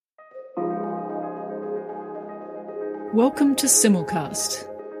Welcome to Simulcast.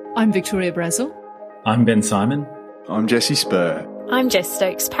 I'm Victoria Brazel. I'm Ben Simon. I'm Jesse Spur. I'm Jess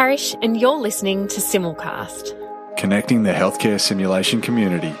Stokes Parish, and you're listening to Simulcast. Connecting the healthcare simulation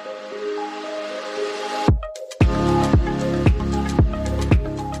community.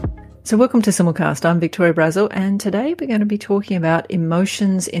 So welcome to Simulcast. I'm Victoria Brazel, and today we're going to be talking about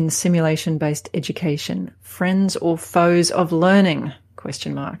emotions in simulation-based education. Friends or foes of learning? ?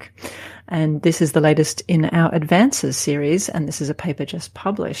 And this is the latest in our Advances series, and this is a paper just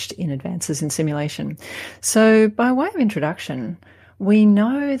published in Advances in Simulation. So by way of introduction, we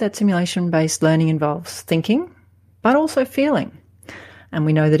know that simulation-based learning involves thinking, but also feeling. And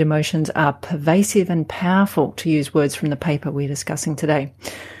we know that emotions are pervasive and powerful, to use words from the paper we're discussing today.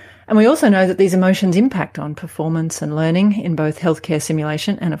 And we also know that these emotions impact on performance and learning in both healthcare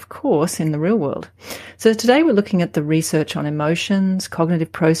simulation and, of course, in the real world. So today we're looking at the research on emotions,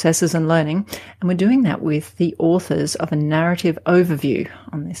 cognitive processes and learning, and we're doing that with the authors of a narrative overview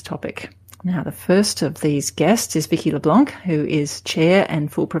on this topic. Now, the first of these guests is Vicki LeBlanc, who is Chair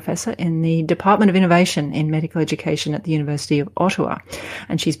and Full Professor in the Department of Innovation in Medical Education at the University of Ottawa.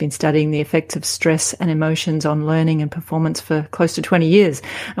 And she's been studying the effects of stress and emotions on learning and performance for close to 20 years.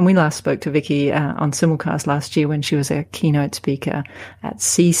 And we last spoke to Vicki on Simulcast last year when she was a keynote speaker at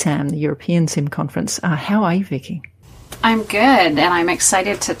CSAM, the European Sim Conference. How are you, Vicki? I'm good, and I'm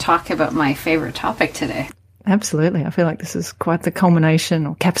excited to talk about my favorite topic today. Absolutely. I feel like this is quite the culmination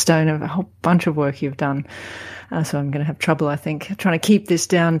or capstone of a whole bunch of work you've done. So I'm going to have trouble, I think, trying to keep this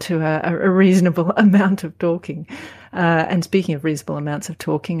down to a reasonable amount of talking. And speaking of reasonable amounts of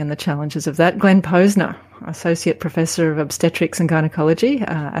talking and the challenges of that, Glenn Posner, Associate Professor of Obstetrics and Gynecology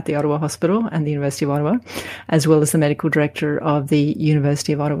at the Ottawa Hospital and the University of Ottawa, as well as the Medical Director of the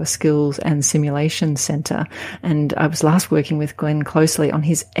University of Ottawa Skills and Simulation Centre. And I was last working with Glenn closely on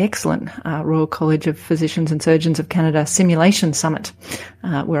his excellent Royal College of Physicians and Surgeons of Canada Simulation Summit,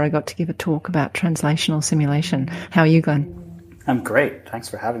 where I got to give a talk about translational simulation. How are you, Glenn? I'm great. Thanks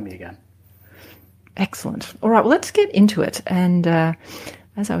for having me again. Excellent. All right, well, let's get into it. And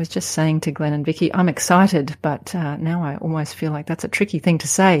as I was just saying to Glenn and Vicki, I'm excited, but now I almost feel like that's a tricky thing to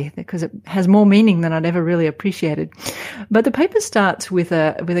say because it has more meaning than I'd ever really appreciated. But the paper starts with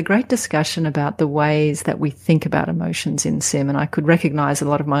a great discussion about the ways that we think about emotions in sim, and I could recognize a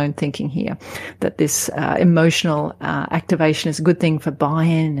lot of my own thinking here, that this emotional activation is a good thing for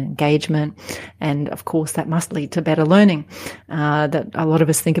buy-in, engagement, and of course that must lead to better learning. That a lot of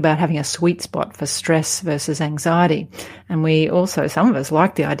us think about having a sweet spot for stress versus anxiety, and we also, some of us,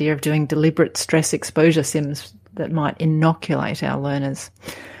 like the idea of doing deliberate stress exposure sims that might inoculate our learners.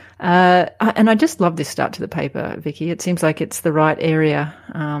 And I just love this start to the paper, Vicki. It seems like it's the right area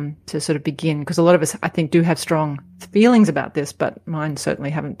to sort of begin, because a lot of us, I think, do have strong feelings about this, but mine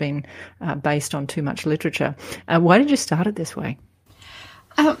certainly haven't been based on too much literature. Why did you start it this way?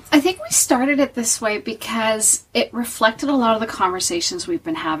 I think we started it this way because it reflected a lot of the conversations we've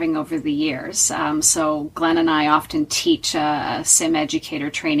been having over the years. So Glenn and I often teach a sim educator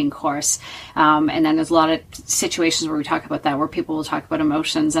training course. And then there's a lot of situations where we talk about that, where people will talk about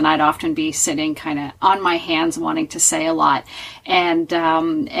emotions. And I'd often be sitting kind of on my hands wanting to say a lot. And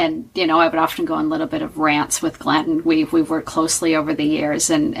you know, I would often go on a little bit of rants with Glenn. We've worked closely over the years.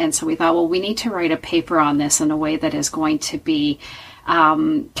 And so we thought, well, we need to write a paper on this in a way that is going to be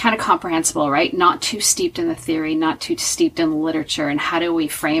kind of comprehensible, right? Not too steeped in the theory, not too steeped in the literature, and how do we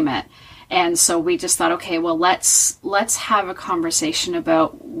frame it? And so we just thought, okay, well, let's have a conversation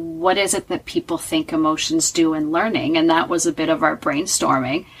about what is it that people think emotions do in learning, and that was a bit of our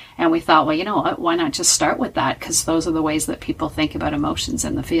brainstorming. And we thought, well, you know what? Why not just start with that? Because those are the ways that people think about emotions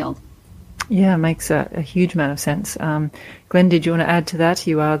in the field. Yeah, it makes a huge amount of sense. Glenn, did you want to add to that?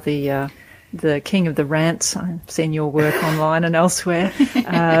 You are the king of the rants. I've seen your work online and elsewhere.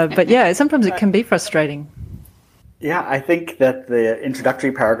 But yeah, sometimes it can be frustrating. Yeah, I think that the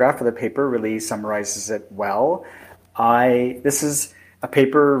introductory paragraph of the paper really summarizes it well. This is a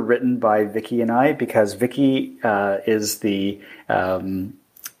paper written by Vicki and I because Vicki is the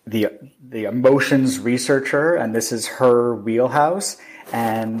emotions researcher, and this is her wheelhouse.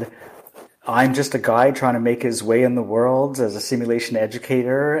 And I'm just a guy trying to make his way in the world as a simulation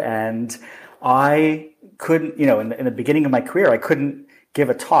educator, and I couldn't, in the beginning of my career, I couldn't give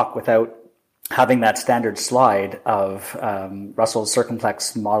a talk without having that standard slide of Russell's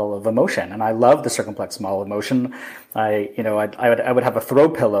circumplex model of emotion. And I love the circumplex model of emotion. I would have a throw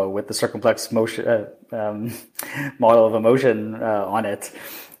pillow with the circumplex motion, model of emotion on it.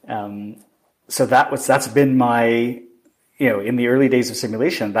 So that's been my, in the early days of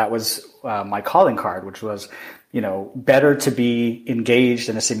simulation, that was my calling card, which was, better to be engaged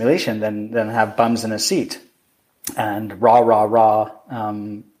in a simulation than have bums in a seat. and raw,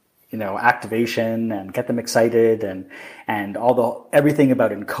 activation and get them excited and everything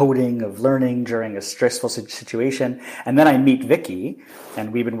about encoding of learning during a stressful situation. And then I meet Vicky,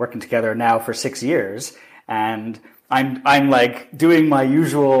 and we've been working together now for 6 years, and I'm like doing my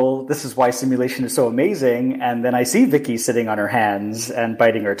usual, this is why simulation is so amazing. And then I see Vicky sitting on her hands and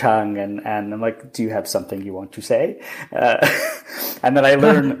biting her tongue. And I'm like, do you have something you want to say? And then I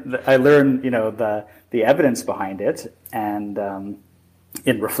learn, the evidence behind it. And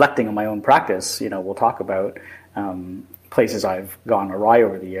in reflecting on my own practice, we'll talk about places I've gone awry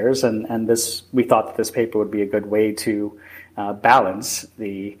over the years. And we thought that this paper would be a good way to balance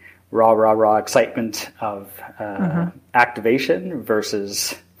the raw excitement of activation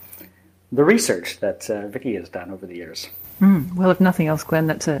versus the research that Vicky has done over the years. Well, if nothing else, Glenn,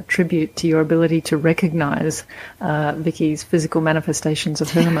 that's a tribute to your ability to recognize Vicky's physical manifestations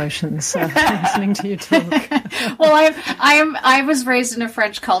of her emotions listening to you talk. Well, I was raised in a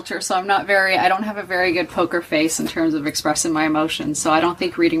French culture, so I don't have a very good poker face in terms of expressing my emotions, so I don't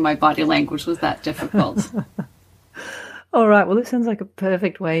think reading my body language was that difficult. All right. Well, this sounds like a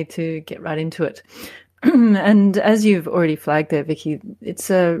perfect way to get right into it. And as you've already flagged there, Vicky, it's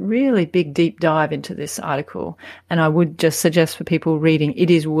a really big, deep dive into this article. And I would just suggest for people reading, it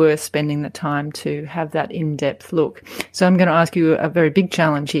is worth spending the time to have that in-depth look. So I'm going to ask you a very big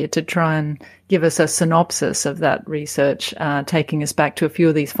challenge here to try and give us a synopsis of that research, taking us back to a few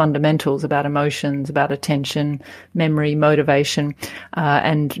of these fundamentals about emotions, about attention, memory, motivation,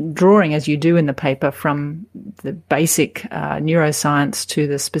 and drawing, as you do in the paper, from the basic neuroscience to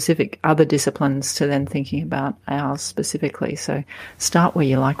the specific other disciplines to then thinking about ours specifically. So start where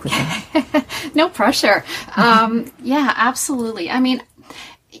you like with that. No pressure. Yeah, absolutely. I mean,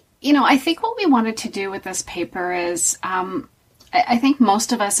 I think what we wanted to do with this paper is I think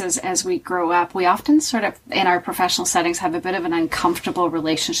most of us as we grow up, we often sort of in our professional settings have a bit of an uncomfortable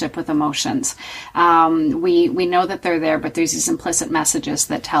relationship with emotions. We know that they're there, but there's these implicit messages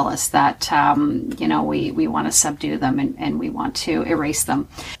that tell us that, we want to subdue them and we want to erase them.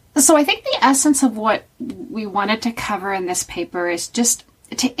 So I think the essence of what we wanted to cover in this paper is just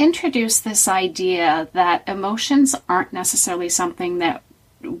to introduce this idea that emotions aren't necessarily something that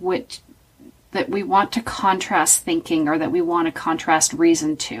we want to contrast thinking or that we want to contrast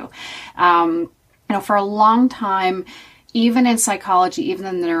reason to. For a long time, even in psychology, even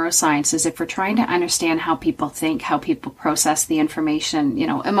in the neurosciences, if we're trying to understand how people think, how people process the information,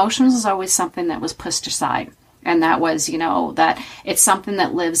 emotions was always something that was pushed aside. And that was, that it's something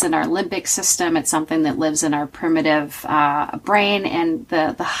that lives in our limbic system. It's something that lives in our primitive brain. And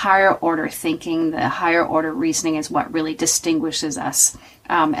the higher order thinking, the higher order reasoning is what really distinguishes us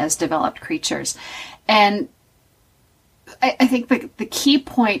as developed creatures. And I think the key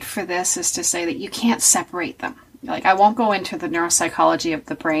point for this is to say that you can't separate them. Like, I won't go into the neuropsychology of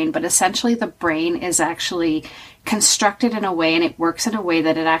the brain, but essentially the brain is actually constructed in a way, and it works in a way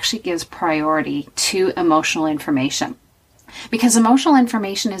that it actually gives priority to emotional information. Because emotional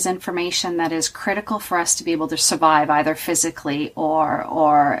information is information that is critical for us to be able to survive either physically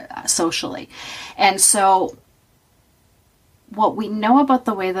or socially. And so what we know about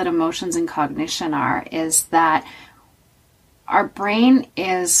the way that emotions and cognition are is that our brain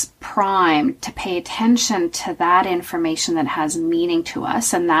is primed to pay attention to that information that has meaning to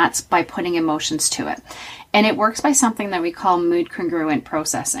us, and that's by putting emotions to it. And it works by something that we call mood congruent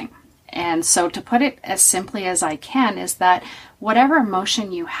processing. And so to put it as simply as I can is that whatever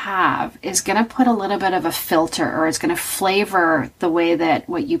emotion you have is going to put a little bit of a filter, or it's going to flavor the way that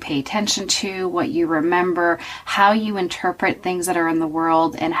what you pay attention to, what you remember, how you interpret things that are in the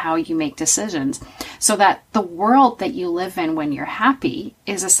world, and how you make decisions. So that the world that you live in when you're happy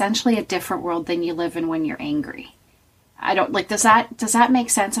is essentially a different world than you live in when you're angry. Does that make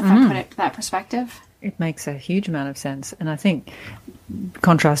sense if I put it to that perspective? It makes a huge amount of sense. And I think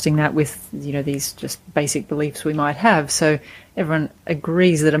contrasting that with, these just basic beliefs we might have. So everyone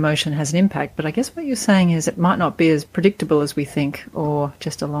agrees that emotion has an impact, but I guess what you're saying is it might not be as predictable as we think, or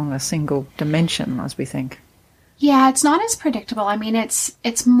just along a single dimension as we think. Yeah, it's not as predictable. I mean,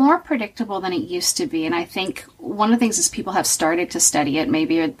 it's more predictable than it used to be. And I think one of the things is people have started to study it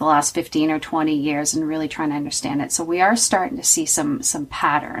maybe the last 15 or 20 years and really trying to understand it. So we are starting to see some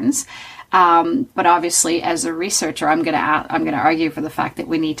patterns. But obviously, as a researcher, I'm going to argue for the fact that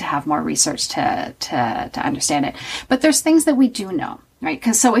we need to have more research to understand it. But there's things that we do know, right?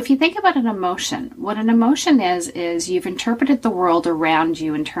 Because so if you think about an emotion, what an emotion is you've interpreted the world around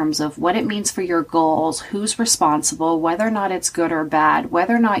you in terms of what it means for your goals, who's responsible, whether or not it's good or bad,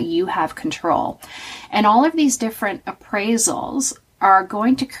 whether or not you have control, and all of these different appraisals are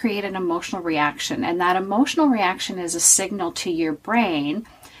going to create an emotional reaction. And that emotional reaction is a signal to your brain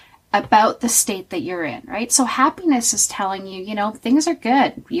about the state that you're in, right? So happiness is telling you, things are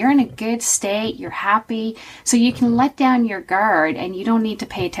good. You're in a good state. You're happy. So you can let down your guard and you don't need to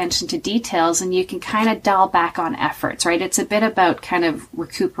pay attention to details, and you can kind of dial back on efforts, right? It's a bit about kind of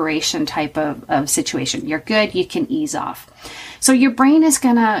recuperation type of situation. You're good. You can ease off. So your brain is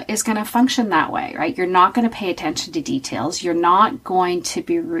gonna function that way, right? You're not going to pay attention to details. You're going to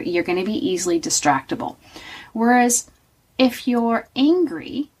be easily distractible. Whereas if you're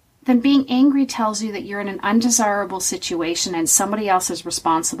angry, then being angry tells you that you're in an undesirable situation and somebody else is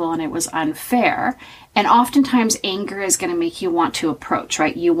responsible and it was unfair. And oftentimes anger is going to make you want to approach,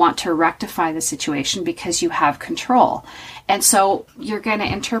 right? You want to rectify the situation because you have control. And so you're going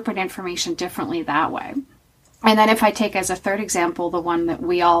to interpret information differently that way. And then if I take as a third example, the one that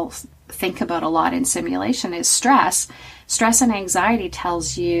we all think about a lot in simulation is stress. Stress and anxiety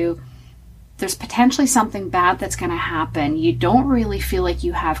tells you there's potentially something bad that's going to happen. You don't really feel like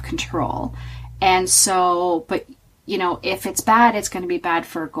you have control. And so, but if it's bad, it's going to be bad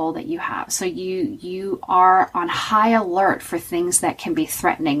for a goal that you have. So you are on high alert for things that can be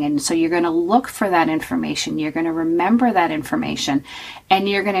threatening. And so you're going to look for that information. You're going to remember that information, and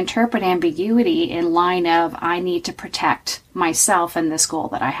you're going to interpret ambiguity in line of, I need to protect myself and this goal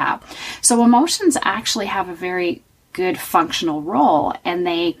that I have. So emotions actually have a very good functional role, and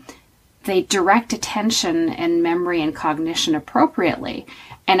they direct attention and memory and cognition appropriately.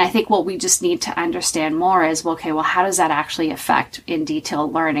 And I think what we just need to understand more is, how does that actually affect in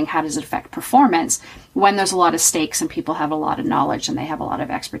detailed learning? How does it affect performance when there's a lot of stakes and people have a lot of knowledge and they have a lot of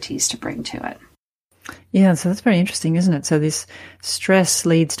expertise to bring to it? Yeah, so that's very interesting, isn't it? So this stress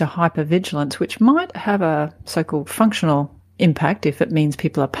leads to hypervigilance, which might have a so-called functional impact if it means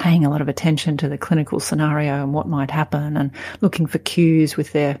people are paying a lot of attention to the clinical scenario and what might happen and looking for cues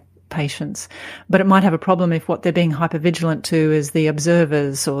with their patients. But it might have a problem if what they're being hypervigilant to is the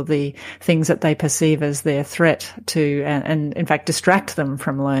observers or the things that they perceive as their threat to, and in fact distract them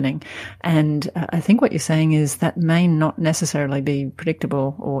from learning. And I think what you're saying is that may not necessarily be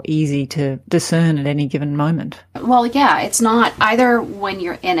predictable or easy to discern at any given moment. Well, yeah, it's not either when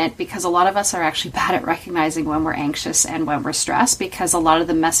you're in it, because a lot of us are actually bad at recognizing when we're anxious and when we're stressed, because a lot of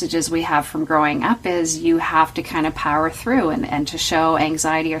the messages we have from growing up is you have to kind of power through, and to show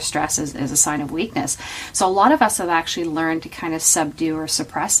anxiety or stress is a sign of weakness. So a lot of us have actually learned to kind of subdue or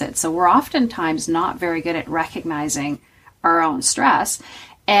suppress it. So we're oftentimes not very good at recognizing our own stress.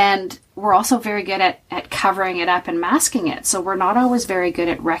 And we're also very good at covering it up and masking it. So we're not always very good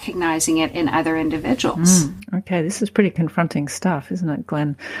at recognizing it in other individuals. Okay, this is pretty confronting stuff, isn't it,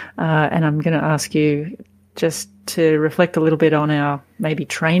 Glenn? And I'm going to ask you just to reflect a little bit on our maybe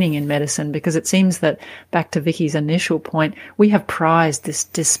training in medicine, because it seems that, back to Vicky's initial point, we have prized this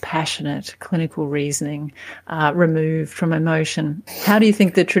dispassionate clinical reasoning removed from emotion. How do you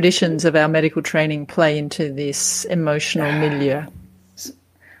think the traditions of our medical training play into this emotional milieu?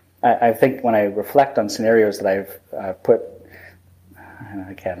 I think when I reflect on scenarios that I've put,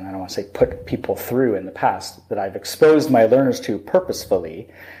 again, I don't want to say put people through in the past, that I've exposed my learners to purposefully,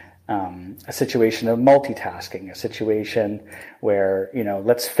 a situation of multitasking, a situation where,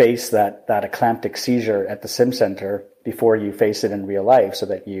 let's face that eclamptic seizure at the sim center before you face it in real life so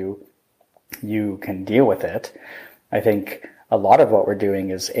that you can deal with it. I think a lot of what we're doing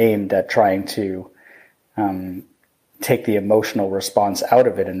is aimed at trying to take the emotional response out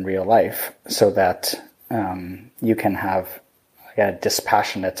of it in real life so that you can have a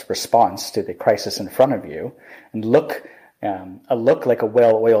dispassionate response to the crisis in front of you and look like a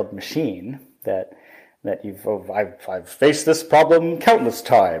well-oiled machine that I've faced this problem countless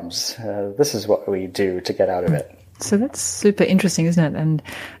times. This is what we do to get out of it. So that's super interesting, isn't it?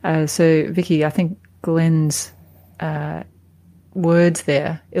 And so, Vicky, I think Glenn's words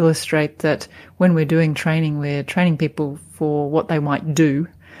there illustrate that when we're doing training, we're training people for what they might do.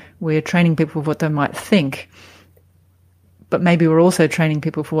 We're training people for what they might think. But maybe we're also training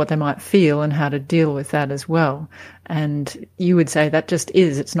people for what they might feel and how to deal with that as well. And you would say that just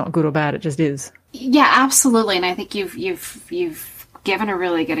is. It's not good or bad. It just is. Yeah, absolutely. And I think you've given a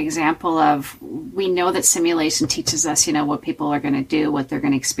really good example of, we know that simulation teaches us, what people are going to do, what they're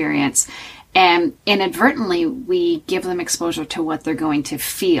going to experience. And inadvertently, we give them exposure to what they're going to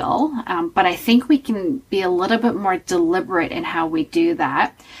feel. But I think we can be a little bit more deliberate in how we do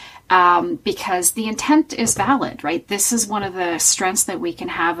that. Because the intent is valid, right? This is one of the strengths that we can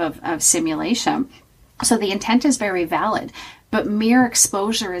have of simulation. So the intent is very valid, but mere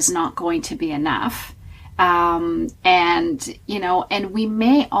exposure is not going to be enough. And we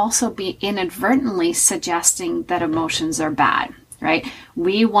may also be inadvertently suggesting that emotions are bad. right?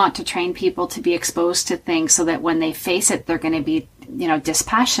 We want to train people to be exposed to things so that when they face it, they're going to be,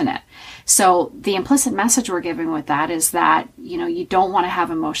 dispassionate. So the implicit message we're giving with that is that, you don't want to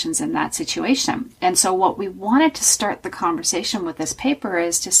have emotions in that situation. And so what we wanted to start the conversation with this paper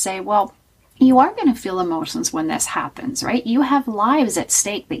is to say, well, you are going to feel emotions when this happens, right? You have lives at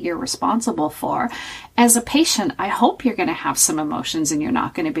stake that you're responsible for. As a patient, I hope you're going to have some emotions and you're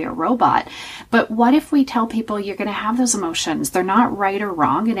not going to be a robot. But what if we tell people you're going to have those emotions? They're not right or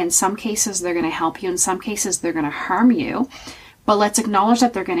wrong. And in some cases, they're going to help you. In some cases, they're going to harm you. But let's acknowledge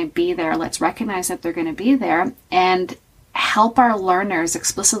that they're going to be there. Let's recognize that they're going to be there and help our learners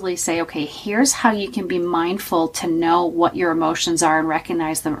explicitly say, okay, here's how you can be mindful to know what your emotions are and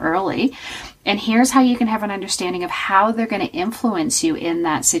recognize them early. And here's how you can have an understanding of how they're going to influence you in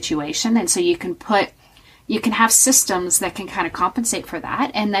that situation. And so you can have systems that can kind of compensate for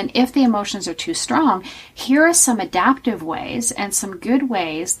that. And then if the emotions are too strong, here are some adaptive ways and some good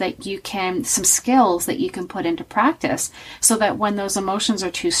ways that some skills that you can put into practice so that when those emotions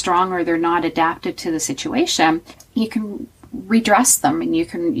are too strong or they're not adapted to the situation, you can redress them and you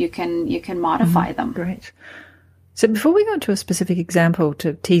can modify them. Great. So before we go into a specific example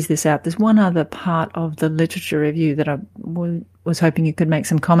to tease this out, there's one other part of the literature review that I was hoping you could make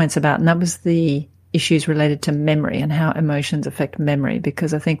some comments about, and that was the issues related to memory and how emotions affect memory.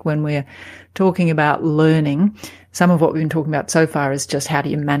 Because I think when we're talking about learning, some of what we've been talking about so far is just how do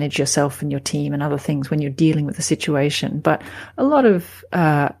you manage yourself and your team and other things when you're dealing with a situation. But a lot of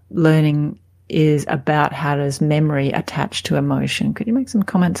learning is about how does memory attach to emotion. Could you make some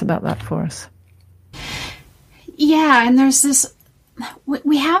comments about that for us? Yeah, and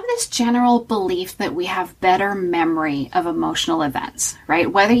we have this general belief that we have better memory of emotional events,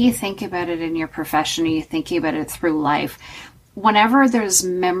 right? Whether you think about it in your profession or you're thinking about it through life, whenever there's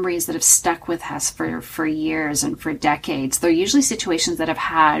memories that have stuck with us for years and for decades, they're usually situations that have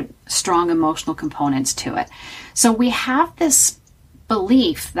had strong emotional components to it. So we have this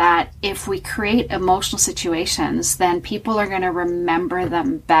belief that if we create emotional situations, then people are going to remember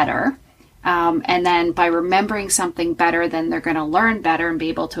them better. And then by remembering something better, then they're going to learn better and be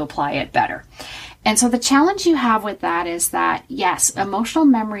able to apply it better. And so the challenge you have with that is that, yes, emotional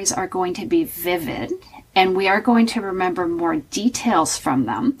memories are going to be vivid and we are going to remember more details from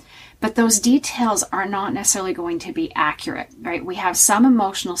them, but those details are not necessarily going to be accurate, right? We have some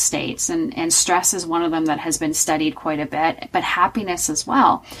emotional states and stress is one of them that has been studied quite a bit, but happiness as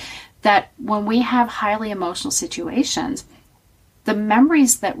well, that when we have highly emotional situations, the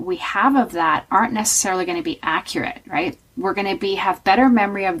memories that we have of that aren't necessarily going to be accurate, right? We're going to have better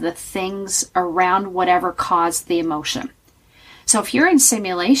memory of the things around whatever caused the emotion. So if you're in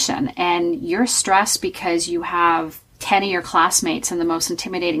simulation and you're stressed because you have 10 of your classmates and the most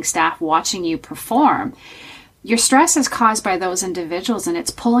intimidating staff watching you perform, your stress is caused by those individuals and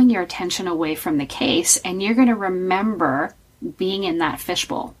it's pulling your attention away from the case, and you're going to remember being in that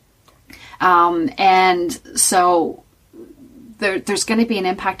fishbowl. And so there's going to be an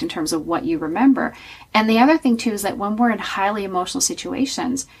impact in terms of what you remember. And the other thing too is that when we're in highly emotional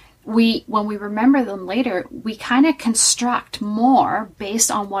situations, when we remember them later, we kind of construct more based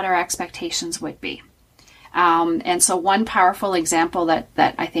on what our expectations would be. And so one powerful example that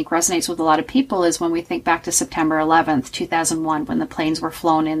I think resonates with a lot of people is when we think back to September 11th, 2001, when the planes were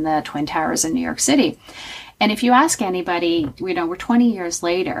flown in the Twin Towers in New York City. And if you ask anybody, we're 20 years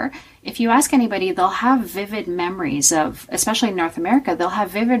later, if you ask anybody, they'll have vivid memories of, especially in North America, they'll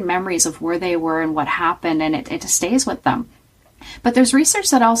have vivid memories of where they were and what happened, and it stays with them. But there's research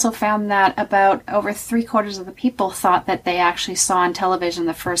that also found that about over 3/4 of the people thought that they actually saw on television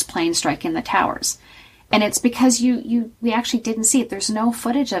the first plane striking the towers. And it's because we actually didn't see it. There's no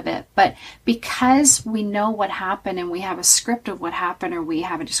footage of it. But because we know what happened and we have a script of what happened or we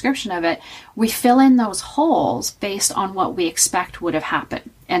have a description of it, we fill in those holes based on what we expect would have happened.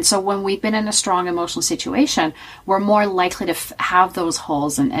 And so when we've been in a strong emotional situation, we're more likely to have those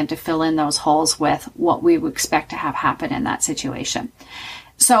holes and to fill in those holes with what we would expect to have happen in that situation.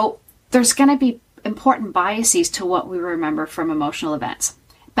 So there's going to be important biases to what we remember from emotional events.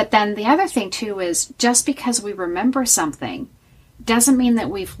 But then the other thing too is just because we remember something doesn't mean that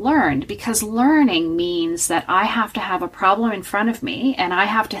we've learned, because learning means that I have to have a problem in front of me and I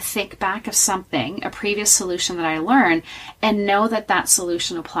have to think back of something, a previous solution that I learned, and know that that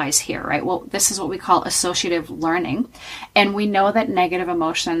solution applies here, right? Well, this is what we call associative learning. And we know that negative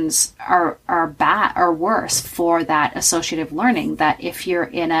emotions are bad or worse for that associative learning, that if you're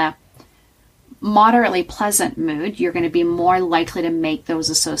in a moderately pleasant mood, you're going to be more likely to make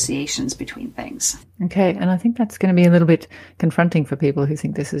those associations between things. Okay, and I think that's going to be a little bit confronting for people who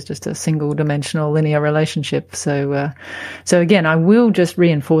think this is just a single-dimensional linear relationship. So again, I will just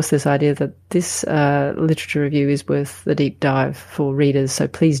reinforce this idea that this literature review is worth the deep dive for readers. So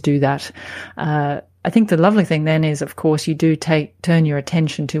please do that. I think the lovely thing then is, of course, you do turn your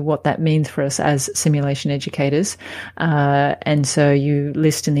attention to what that means for us as simulation educators. And so you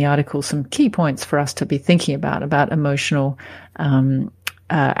list in the article some key points for us to be thinking about emotional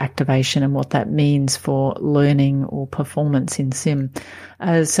activation and what that means for learning or performance in sim.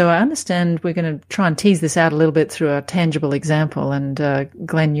 So I understand we're going to try and tease this out a little bit through a tangible example. And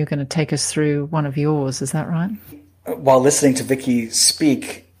Glenn, you're going to take us through one of yours. Is that right? While listening to Vicky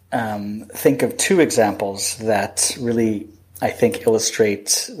speak, think of two examples that really, I think,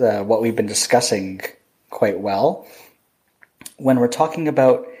 illustrate what we've been discussing quite well. When we're talking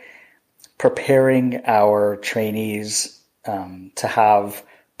about preparing our trainees to have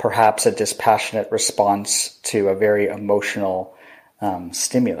perhaps a dispassionate response to a very emotional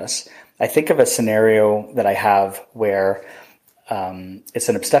stimulus, I think of a scenario that I have where it's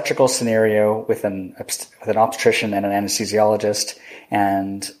an obstetrical scenario with an obstetrician and an anesthesiologist,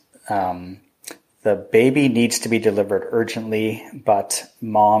 and the baby needs to be delivered urgently, but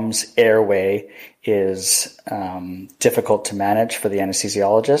mom's airway is difficult to manage for the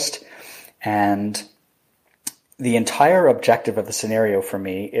anesthesiologist. And the entire objective of the scenario for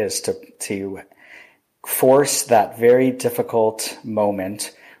me is to force that very difficult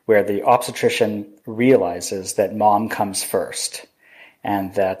moment where the obstetrician realizes that mom comes first,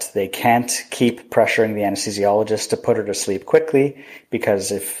 and that they can't keep pressuring the anesthesiologist to put her to sleep quickly,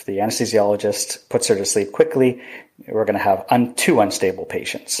 because if the anesthesiologist puts her to sleep quickly, we're going to have two unstable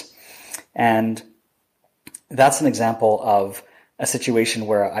patients. And that's an example of a situation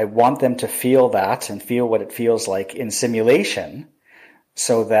where I want them to feel that and feel what it feels like in simulation,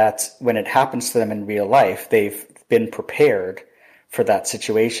 so that when it happens to them in real life, they've been prepared for that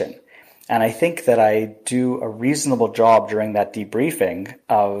situation. And I think that I do a reasonable job during that debriefing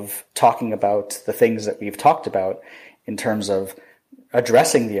of talking about the things that we've talked about in terms of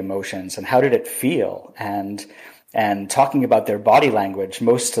addressing the emotions and how did it feel, and talking about their body language.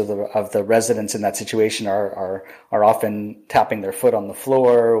 Most of the residents in that situation are often tapping their foot on the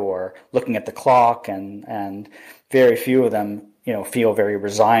floor or looking at the clock, and very few of them, feel very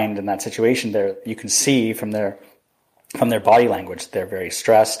resigned in that situation. You can see from their body language, they're very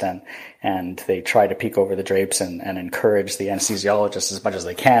stressed, and they try to peek over the drapes and encourage the anesthesiologist as much as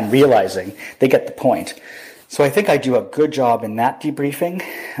they can, realizing they get the point. So I think I do a good job in that debriefing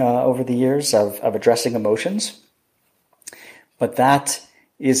over the years of addressing emotions. But that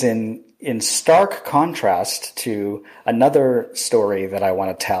is in stark contrast to another story that I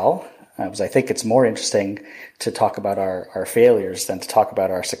want to tell, because I think it's more interesting to talk about our failures than to talk about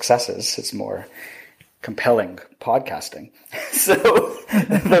our successes. It's more compelling podcasting. So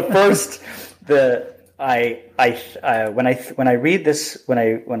when I read this, when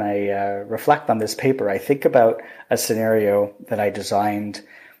I reflect on this paper, I think about a scenario that I designed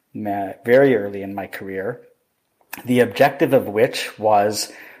very early in my career, the objective of which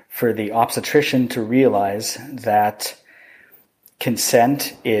was for the obstetrician to realize that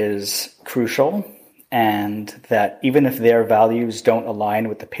consent is crucial, and that even if their values don't align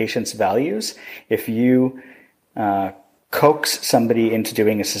with the patient's values, if you coax somebody into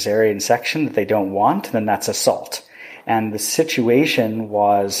doing a cesarean section that they don't want, then that's assault. And the situation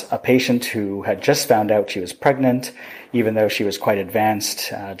was a patient who had just found out she was pregnant, even though she was quite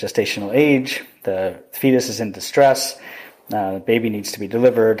advanced gestational age. The fetus is in distress, the baby needs to be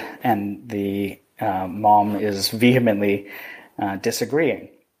delivered, and the mom is vehemently disagreeing.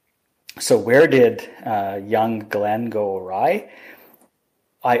 So where did young Glenn go awry?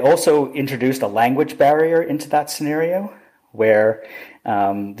 I also introduced a language barrier into that scenario, where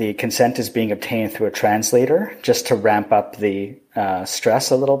the consent is being obtained through a translator, just to ramp up the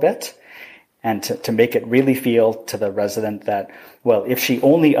stress a little bit, and to make it really feel to the resident that, well, if she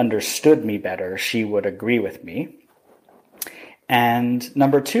only understood me better, she would agree with me. And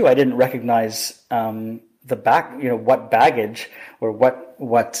number two, I didn't recognize what baggage or what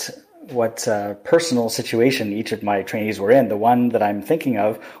personal situation each of my trainees were in. The one that I'm thinking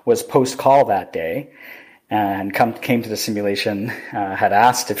of was post-call that day, and came to the simulation, had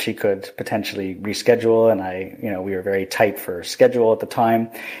asked if she could potentially reschedule, and we were very tight for schedule at the time,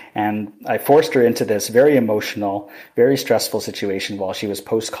 and I forced her into this very emotional, very stressful situation while she was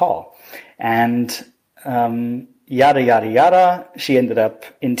post-call. And yada, yada, yada, she ended up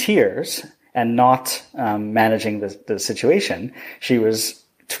in tears and not managing the situation. She was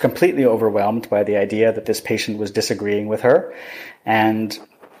completely overwhelmed by the idea that this patient was disagreeing with her. And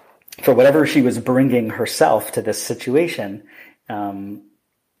for whatever she was bringing herself to this situation,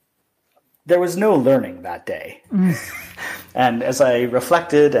 there was no learning that day. And as I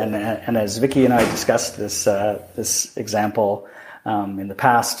reflected, and as Vicky and I discussed this example in the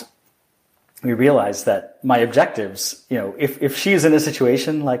past, we realized that my objectives, if she's in a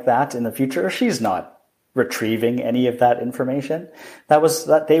situation like that in the future, she's not retrieving any of that information.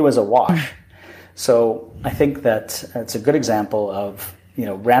 That day was a wash. So I think that it's a good example of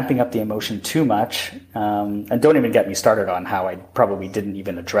ramping up the emotion too much, and don't even get me started on how I probably didn't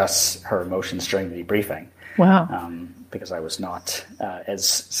even address her emotions during the debriefing. Wow. Because I was not as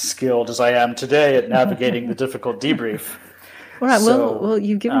skilled as I am today at navigating the difficult debrief. All right. Well,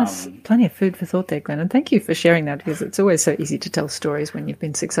 you've given us plenty of food for thought there, Glenn, and thank you for sharing that, because it's always so easy to tell stories when you've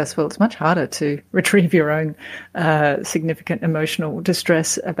been successful. It's much harder to retrieve your own significant emotional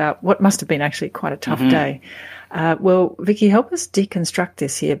distress about what must have been actually quite a tough day. Well, Vicky, help us deconstruct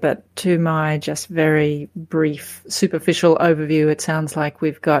this here, but to my just very brief, superficial overview, it sounds like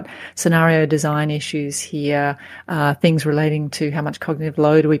we've got scenario design issues here, things relating to how much cognitive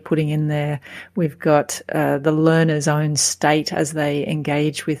load are we putting in there. We've got the learner's own state as they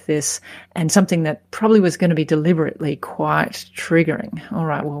engage with this, and something that probably was going to be deliberately quite triggering. All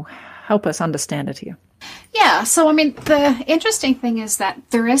right, well, help us understand it here. Yeah, so the interesting thing is that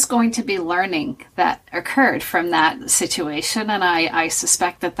there is going to be learning that occurred from that situation, and I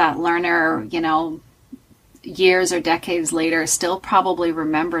suspect that learner, years or decades later still probably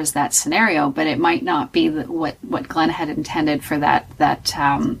remembers that scenario, but it might not be what Glenn had intended for that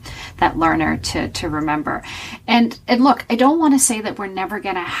learner to remember. And look, I don't want to say that we're never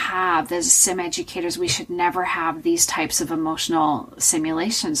going to have, as sim educators, we should never have these types of emotional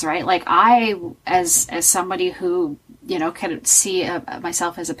simulations, right? Like I, as somebody who could see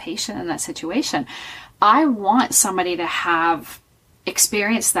myself as a patient in that situation, I want somebody to have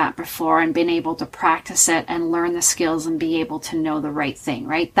experienced that before and been able to practice it and learn the skills and be able to know the right thing,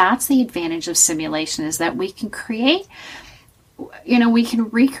 right? That's the advantage of simulation, is that we can create, we can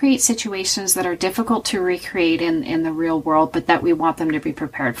recreate situations that are difficult to recreate in the real world, but that we want them to be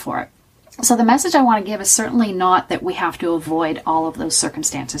prepared for it. So the message I want to give is certainly not that we have to avoid all of those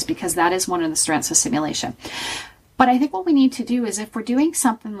circumstances, because that is one of the strengths of simulation. But I think what we need to do is, if we're doing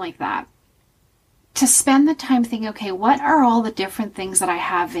something like that, to spend the time thinking, okay, what are all the different things that I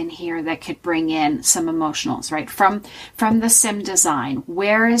have in here that could bring in some emotionals, right? From the sim design,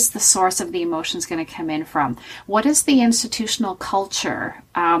 where is the source of the emotions going to come in from? What is the institutional culture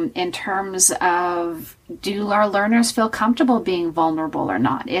in terms of, do our learners feel comfortable being vulnerable or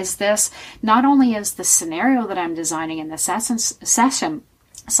not? Is this, not only is the scenario that I'm designing in the session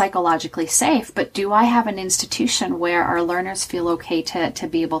psychologically safe, but do I have an institution where our learners feel okay to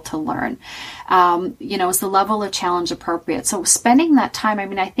be able to learn? Is the level of challenge appropriate? So spending that time,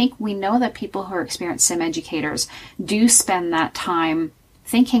 I think we know that people who are experienced sim educators do spend that time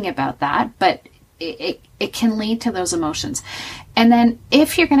thinking about that, but it can lead to those emotions. And then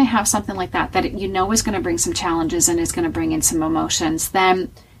if you're going to have something like that is going to bring some challenges and is going to bring in some emotions,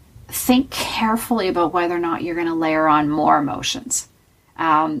 then think carefully about whether or not you're going to layer on more emotions.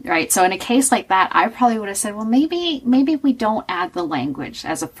 Right. So in a case like that, I probably would have said, well, maybe we don't add the language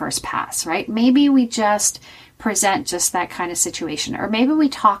as a first pass, right? Maybe we just present just that kind of situation, or maybe we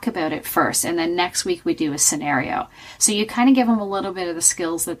talk about it first and then next week we do a scenario. So you kind of give them a little bit of the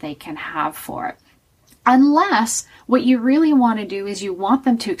skills that they can have for it. Unless what you really want to do is you want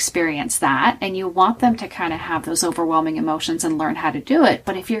them to experience that and you want them to kind of have those overwhelming emotions and learn how to do it.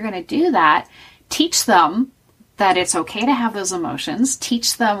 But if you're going to do that, teach them that it's okay to have those emotions,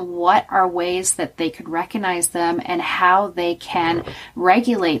 teach them what are ways that they could recognize them and how they can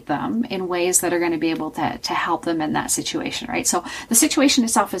regulate them in ways that are going to be able to help them in that situation, right? So the situation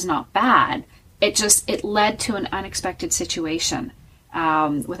itself is not bad. It led to an unexpected situation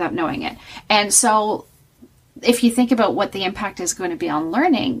without knowing it. And so if you think about what the impact is going to be on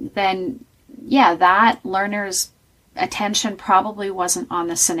learning, then yeah, that learner's attention probably wasn't on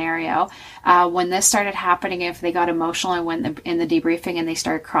the scenario. When this started happening, if they got emotional and went in the debriefing and they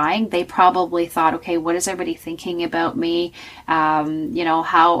started crying, they probably thought, okay, what is everybody thinking about me? How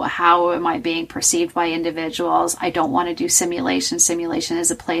am I being perceived by individuals? I don't want to do simulation. Simulation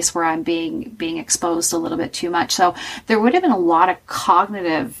is a place where I'm being exposed a little bit too much. So there would have been a lot of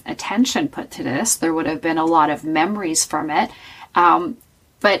cognitive attention put to this. There would have been a lot of memories from it.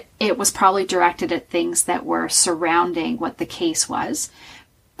 But it was probably directed at things that were surrounding what the case was.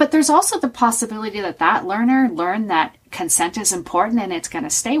 But there's also the possibility that learner learned that consent is important and it's going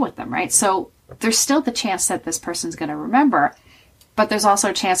to stay with them, right? So there's still the chance that this person's going to remember. but there's also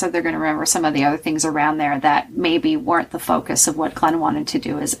a chance that they're going to remember some of the other things around there that maybe weren't the focus of what Glenn wanted to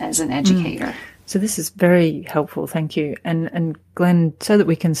do as an educator. So this is very helpful, thank you. And Glenn, so that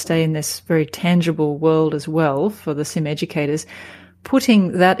we can stay in this very tangible world as well for the SIM educators,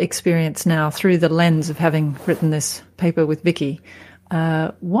 putting that experience now through the lens of having written this paper with Vicky,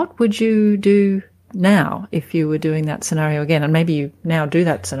 what would you do now if you were doing that scenario again? And maybe you now do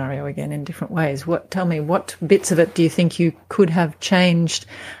that scenario again in different ways. Tell me, what bits of it do you think you could have changed,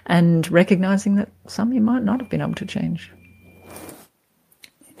 and recognizing that some you might not have been able to change?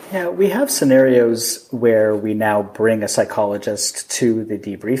 Yeah, we have scenarios where we now bring a psychologist to the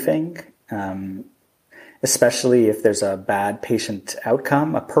debriefing, especially if there's a bad patient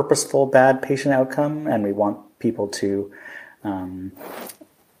outcome, a purposeful bad patient outcome, and we want people to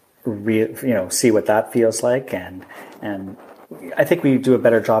see what that feels like. And I think we do a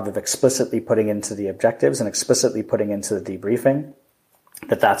better job of explicitly putting into the objectives and explicitly putting into the debriefing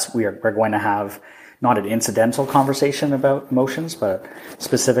that we're going to have not an incidental conversation about emotions, but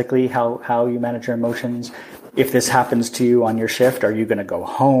specifically how you manage your emotions. If this happens to you on your shift, are you going to go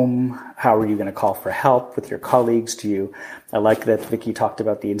home? How are you going to call for help with your colleagues? I like that Vicky talked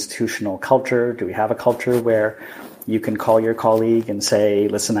about the institutional culture. Do we have a culture where you can call your colleague and say,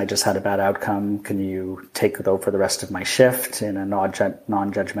 listen, I just had a bad outcome. Can you take it over the rest of my shift in a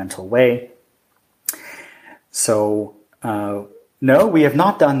non-judgmental way? So, no, we have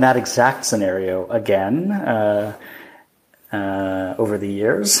not done that exact scenario again over the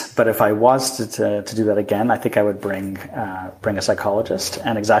years. But if I was to do that again, I think I would bring a psychologist.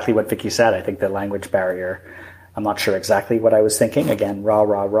 And exactly what Vicky said, I think the language barrier, I'm not sure exactly what I was thinking. Again,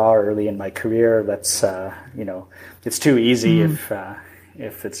 early in my career. That's it's too easy if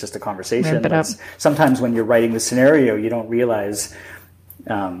it's just a conversation. But sometimes when you're writing the scenario, you don't realize.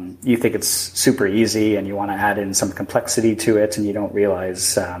 You think it's super easy and you want to add in some complexity to it, and you don't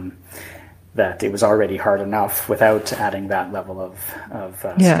realize that it was already hard enough without adding that level of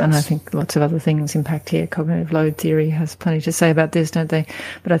stress. And I think lots of other things impact here. Cognitive load theory has plenty to say about this, don't they?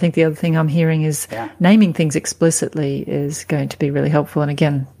 But I think the other thing I'm hearing is naming things explicitly is going to be really helpful. And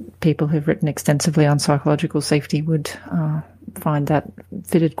again, people who've written extensively on psychological safety would find that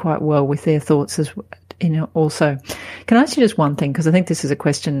fitted quite well with their thoughts as also. Can I ask you just one thing? Because I think this is a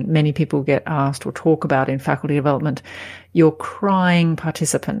question many people get asked or talk about in faculty development. Your crying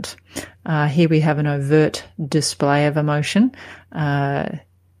participant. Here we have an overt display of emotion.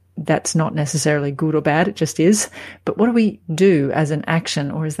 That's not necessarily good or bad. It just is. But what do we do as an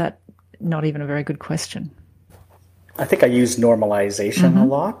action, or is that not even a very good question? I think I use normalization a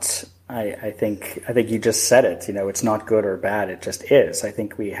lot. I think you just said it. It's not good or bad. It just is. I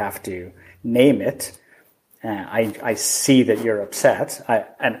think we have to name it. I see that you're upset.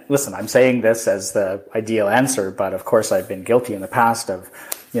 And listen, I'm saying this as the ideal answer, but of course I've been guilty in the past of,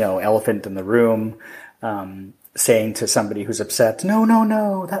 elephant in the room, saying to somebody who's upset,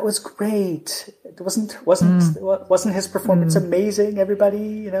 no, that was great. It wasn't his performance amazing?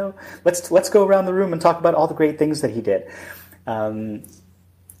 Everybody, let's go around the room and talk about all the great things that he did.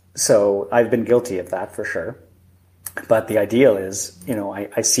 So I've been guilty of that for sure. But the ideal is,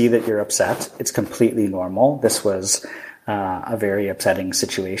 I see that you're upset. It's completely normal. This was a very upsetting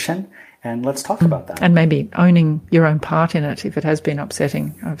situation, and let's talk about that. And maybe owning your own part in it if it has been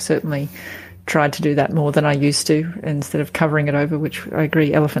upsetting. I've certainly tried to do that more than I used to, instead of covering it over, which I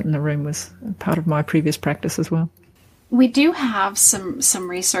agree, elephant in the room was part of my previous practice as well. We do have some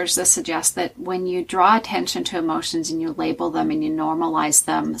research that suggests that when you draw attention to emotions and you label them and you normalize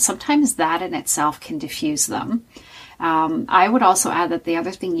them, sometimes that in itself can diffuse them. I would also add that the other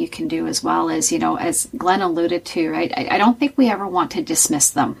thing you can do as well is, as Glenn alluded to, right, I don't think we ever want to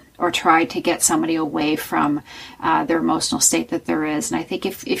dismiss them or try to get somebody away from their emotional state that there is. And I think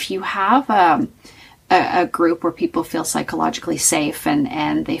if you have a group where people feel psychologically safe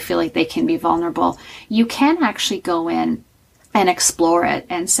and they feel like they can be vulnerable, you can actually go in and explore it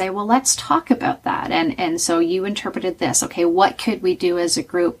and say, well, let's talk about that. And so you interpreted this. Okay, what could we do as a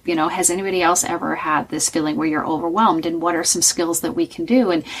group? Has anybody else ever had this feeling where you're overwhelmed? And what are some skills that we can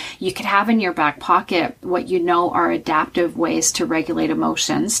do? And you could have in your back pocket what are adaptive ways to regulate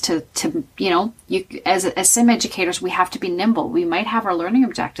emotions as SIM educators, we have to be nimble. We might have our learning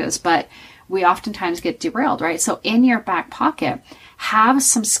objectives, but we oftentimes get derailed, right? So in your back pocket, have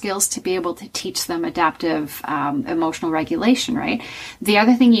some skills to be able to teach them adaptive emotional regulation, right? The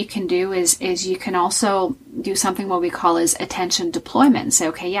other thing you can do is you can also do something what we call is attention deployment and say,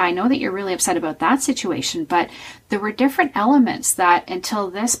 okay, yeah, I know that you're really upset about that situation, but there were different elements that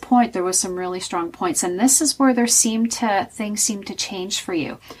until this point, there was some really strong points. And this is where things seemed to change for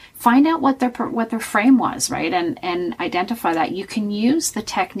you. find out what their frame was, right? And identify that. You can use the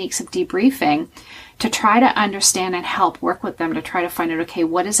techniques of debriefing to try to understand and help work with them to try to find out, okay,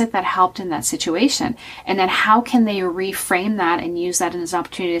 what is it that helped in that situation? And then how can they reframe that and use that as an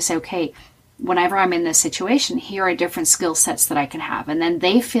opportunity to say, okay, whenever I'm in this situation, here are different skill sets that I can have. And then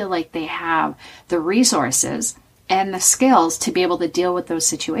they feel like they have the resources and the skills to be able to deal with those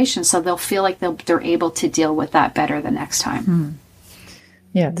situations. So they'll feel like they're able to deal with that better the next time.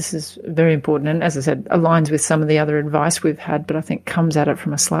 Yeah, this is very important. And as I said, aligns with some of the other advice we've had, but I think comes at it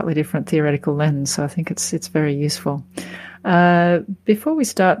from a slightly different theoretical lens. So I think it's very useful. Before we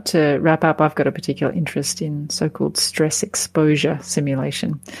start to wrap up, I've got a particular interest in so-called stress exposure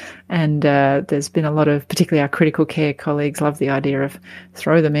simulation. And there's been a lot of, particularly our critical care colleagues, love the idea of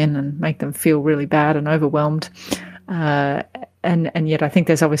throw them in and make them feel really bad and overwhelmed. And yet I think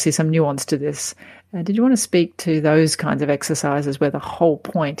there's obviously some nuance to this. Did you want to speak to those kinds of exercises where the whole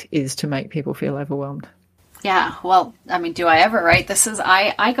point is to make people feel overwhelmed? Yeah, well, I mean, do I ever, right?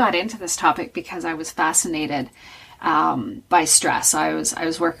 I got into this topic because I was fascinated by stress. I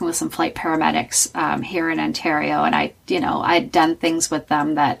was working with some flight paramedics here in Ontario, and I'd done things with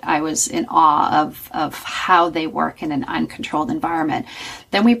them that I was in awe of how they work in an uncontrolled environment.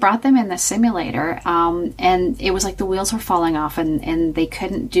 Then we brought them in the simulator, and it was like the wheels were falling off, and they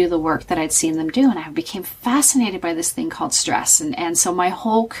couldn't do the work that I'd seen them do, and I became fascinated by this thing called stress. And so my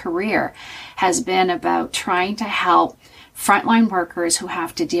whole career has been about trying to help frontline workers who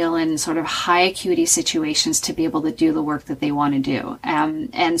have to deal in sort of high acuity situations to be able to do the work that they want to do.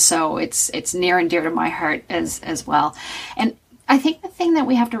 And so it's near and dear to my heart as well. And I think the thing that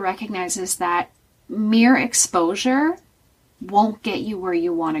we have to recognize is that mere exposure won't get you where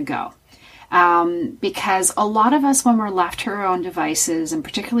you want to go. Because a lot of us, when we're left to our own devices, and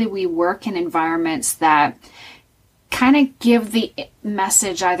particularly we work in environments that kind of give the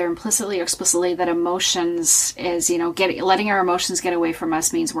message either implicitly or explicitly that emotions is, letting our emotions get away from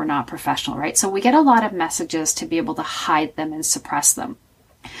us means we're not professional, right? So we get a lot of messages to be able to hide them and suppress them.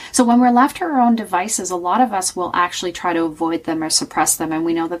 So when we're left to our own devices, a lot of us will actually try to avoid them or suppress them. And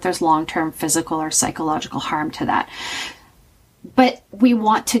we know that there's long-term physical or psychological harm to that. But we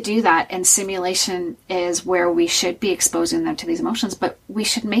want to do that, and simulation is where we should be exposing them to these emotions, but we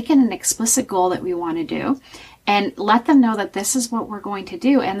should make it an explicit goal that we want to do and let them know that this is what we're going to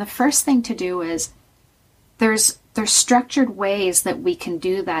do. And the first thing to do is there's structured ways that we can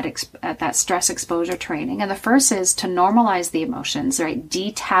do that stress exposure training. And the first is to normalize the emotions, right?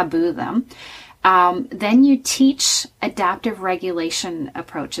 De-taboo them. Then you teach adaptive regulation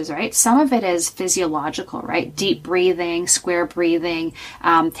approaches, right? Some of it is physiological, right? Deep breathing, square breathing,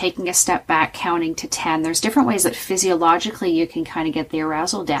 taking a step back, counting to 10. There's different ways that physiologically you can kind of get the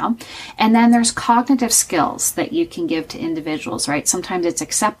arousal down. And then there's cognitive skills that you can give to individuals, right? Sometimes it's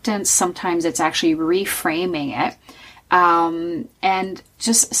acceptance, sometimes it's actually reframing it. And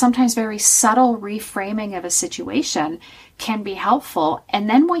just sometimes very subtle reframing of a situation can be helpful. And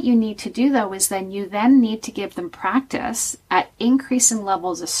then what you need to do, though, is you need to give them practice at increasing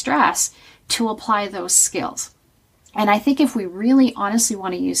levels of stress to apply those skills. And I think if we really honestly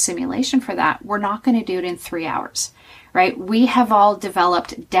want to use simulation for that, we're not going to do it in 3 hours, right? We have all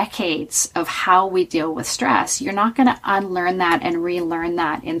developed decades of how we deal with stress. You're not going to unlearn that and relearn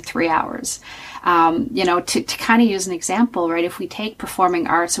that in 3 hours. To kind of use an example, right? If we take performing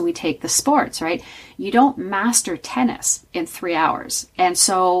arts or we take the sports, right? You don't master tennis in 3 hours. And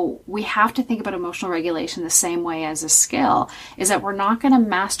so we have to think about emotional regulation the same way as a skill, is that we're not going to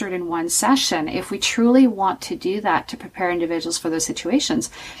master it in one session. If we truly want to do that to prepare individuals for those situations,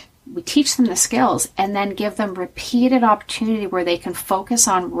 we teach them the skills and then give them repeated opportunity where they can focus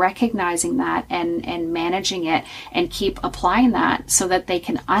on recognizing that and managing it and keep applying that so that they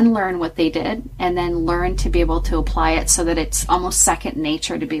can unlearn what they did and then learn to be able to apply it so that it's almost second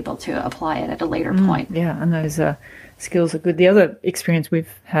nature to be able to apply it at a later point. Yeah, and those skills are good. The other experience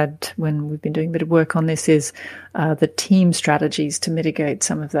we've had when we've been doing a bit of work on this is the team strategies to mitigate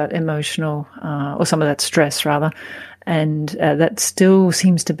some of that emotional or some of that stress rather. And that still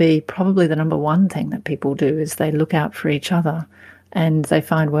seems to be probably the number one thing that people do is they look out for each other and they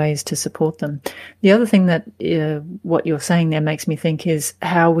find ways to support them. The other thing that what you're saying there makes me think is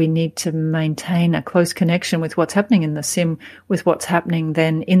how we need to maintain a close connection with what's happening in the sim, with what's happening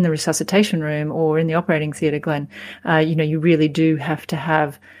then in the resuscitation room or in the operating theatre, Glenn. You really do have to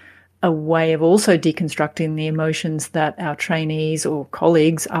have a way of also deconstructing the emotions that our trainees or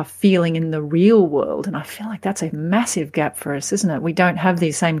colleagues are feeling in the real world. And I feel like that's a massive gap for us, isn't it? We don't have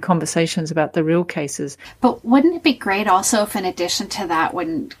these same conversations about the real cases. But wouldn't it be great also if, in addition to that,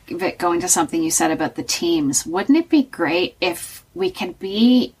 going to something you said about the teams, wouldn't it be great if we can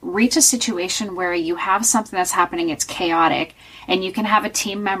reach a situation where you have something that's happening, it's chaotic, and you can have a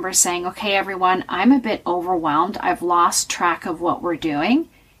team member saying, okay, everyone, I'm a bit overwhelmed. I've lost track of what we're doing.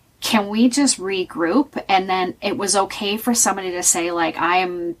 Can we just regroup? And then it was okay for somebody to say, like,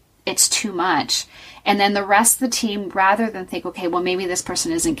 it's too much. And then the rest of the team, rather than think, okay, well, maybe this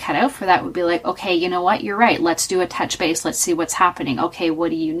person isn't cut out for that, would be like, okay, you know what? You're right. Let's do a touch base. Let's see what's happening. Okay, what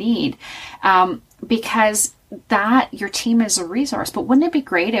do you need? Because that your team is a resource. But wouldn't it be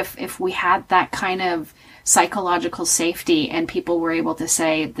great if we had that kind of psychological safety and people were able to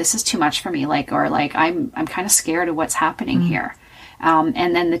say, this is too much for me, I'm kind of scared of what's happening here.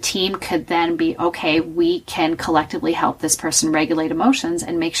 And then the team could then be, okay, we can collectively help this person regulate emotions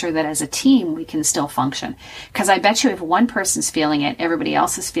and make sure that as a team we can still function. Because I bet you if one person's feeling it, everybody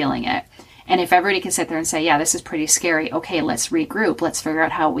else is feeling it. And if everybody can sit there and say, yeah, this is pretty scary. Okay, let's regroup. Let's figure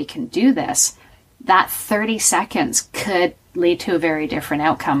out how we can do this. That 30 seconds could lead to a very different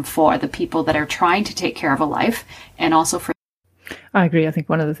outcome for the people that are trying to take care of a life, and also for... I agree. I think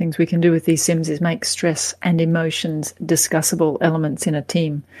one of the things we can do with these sims is make stress and emotions discussable elements in a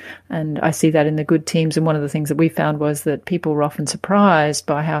team. And I see that in the good teams. And one of the things that we found was that people were often surprised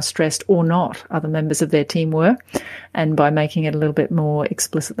by how stressed or not other members of their team were. And by making it a little bit more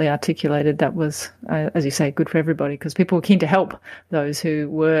explicitly articulated, that was, as you say, good for everybody, because people were keen to help those who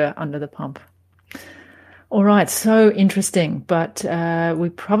were under the pump. All right, so interesting, but we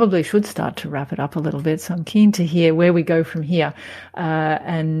probably should start to wrap it up a little bit. So I'm keen to hear where we go from here.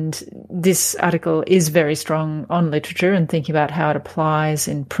 And this article is very strong on literature and thinking about how it applies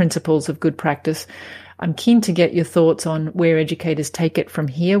in principles of good practice. I'm keen to get your thoughts on where educators take it from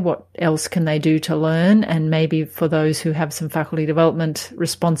here. What else can they do to learn? And maybe for those who have some faculty development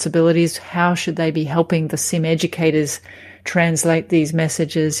responsibilities, how should they be helping the sim educators translate these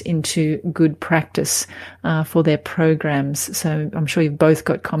messages into good practice for their programs? So I'm sure you've both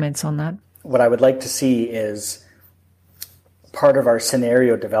got comments on that. What I would like to see is part of our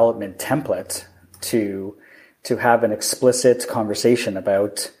scenario development template to have an explicit conversation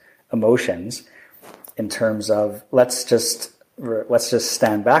about emotions in terms of let's just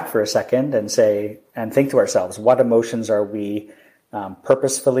stand back for a second and say and think to ourselves, what emotions are we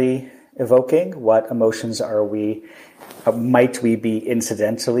purposefully evoking? What emotions are might we be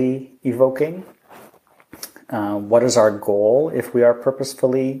incidentally evoking? What is our goal if we are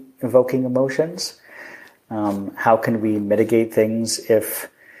purposefully evoking emotions? How can we mitigate things if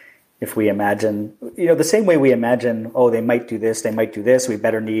we imagine, the same way we imagine, oh, they might do this, we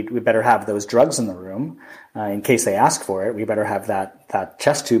better have those drugs in the room in case they ask for it. We better have that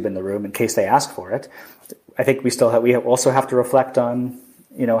chest tube in the room in case they ask for it. I think we also have to reflect on,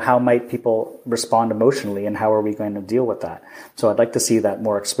 how might people respond emotionally and how are we going to deal with that? So I'd like to see that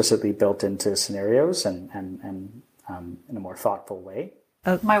more explicitly built into scenarios and in a more thoughtful way.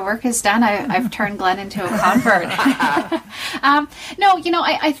 My work is done. I've turned Glenn into a convert. I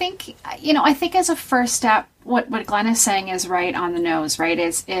think as a first step, what Glenn is saying is right on the nose, right?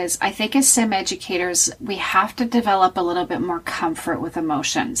 Is I think as sim educators, we have to develop a little bit more comfort with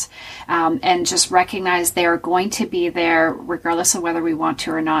emotions, and just recognize they are going to be there regardless of whether we want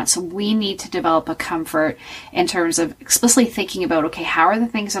to or not. So we need to develop a comfort in terms of explicitly thinking about, okay, how are the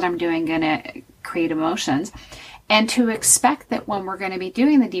things that I'm doing going to create emotions? And to expect that when we're going to be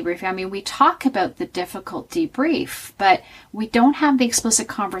doing the debrief, we talk about the difficult debrief, but we don't have the explicit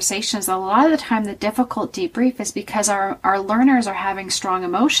conversations. A lot of the time, the difficult debrief is because our learners are having strong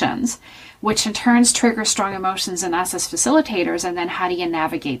emotions, which in turn triggers strong emotions in us as facilitators. And then how do you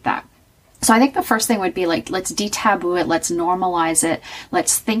navigate that? So I think the first thing would be let's de-taboo it, let's normalize it,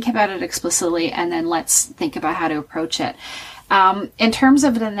 let's think about it explicitly, and then let's think about how to approach it. In terms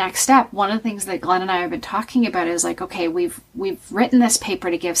of the next step, one of the things that Glenn and I have been talking about is okay, we've written this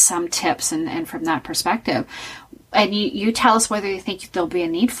paper to give some tips and from that perspective. And you tell us whether you think there'll be a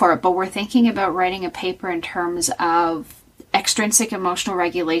need for it, but we're thinking about writing a paper in terms of extrinsic emotional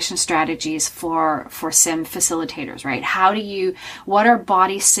regulation strategies for sim facilitators, right? What are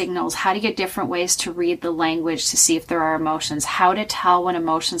body signals? How do you get different ways to read the language to see if there are emotions? How to tell when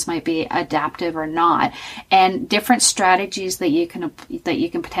emotions might be adaptive or not? And different strategies that you can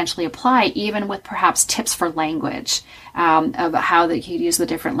potentially apply, even with perhaps tips for language, of how that you use the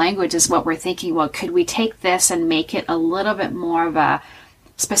different languages. What we're thinking, well, could we take this and make it a little bit more of a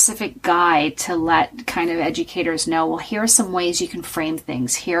specific guide to let kind of educators know, well, here are some ways you can frame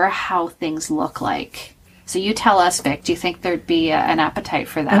things. Here are how things look like. So you tell us, Vic, do you think there'd be an appetite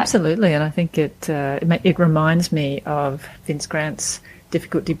for that? Absolutely, and I think it reminds me of Vince Grant's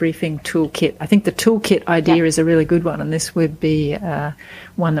difficult debriefing toolkit. I think the toolkit idea is a really good one, and this would be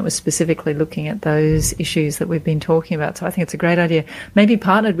one that was specifically looking at those issues that we've been talking about. So I think it's a great idea. Maybe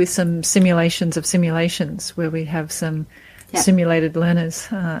partnered with some simulations of simulations where we have some simulated learners,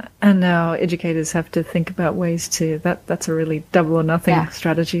 and our educators have to think about ways to, that's a really double or nothing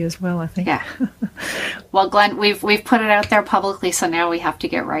strategy as well, I think. Yeah. Well, Glenn, we've put it out there publicly, so now we have to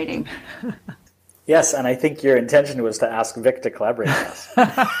get writing. Yes, and I think your intention was to ask Vic to collaborate with us.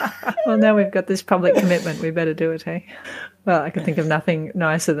 Well, now we've got this public commitment, we better do it, hey? Well, I can think of nothing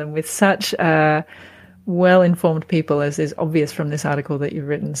nicer than with such well-informed people, as is obvious from this article that you've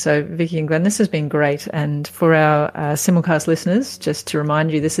written. So, Vicky and Glenn, this has been great. And for our simulcast listeners, just to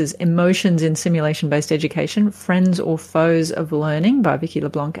remind you, this is Emotions in Simulation-Based Education, Friends or Foes of Learning by Vicky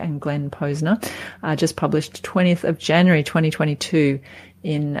LeBlanc and Glenn Posner, just published 20th of January 2022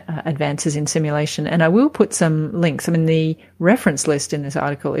 in Advances in Simulation. And I will put some links. I mean, the reference list in this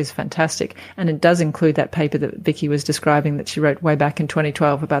article is fantastic, and it does include that paper that Vicky was describing that she wrote way back in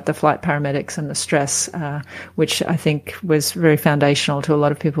 2012 about the flight paramedics and the stress, which I think was very foundational to a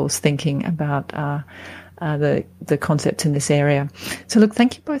lot of people's thinking about the concepts in this area. So look,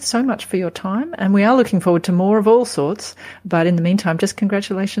 thank you both so much for your time, and we are looking forward to more of all sorts. But in the meantime, just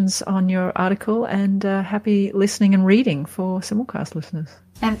congratulations on your article, and happy listening and reading for simulcast listeners.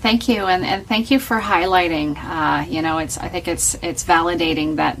 And thank you, and thank you for highlighting. I think it's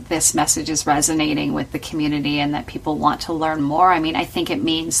validating that this message is resonating with the community and that people want to learn more. I mean, I think it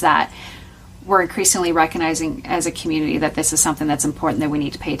means that we're increasingly recognizing as a community that this is something that's important that we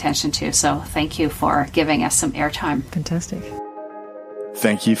need to pay attention to. So thank you for giving us some airtime. Fantastic.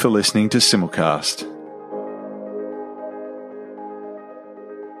 Thank you for listening to Simulcast.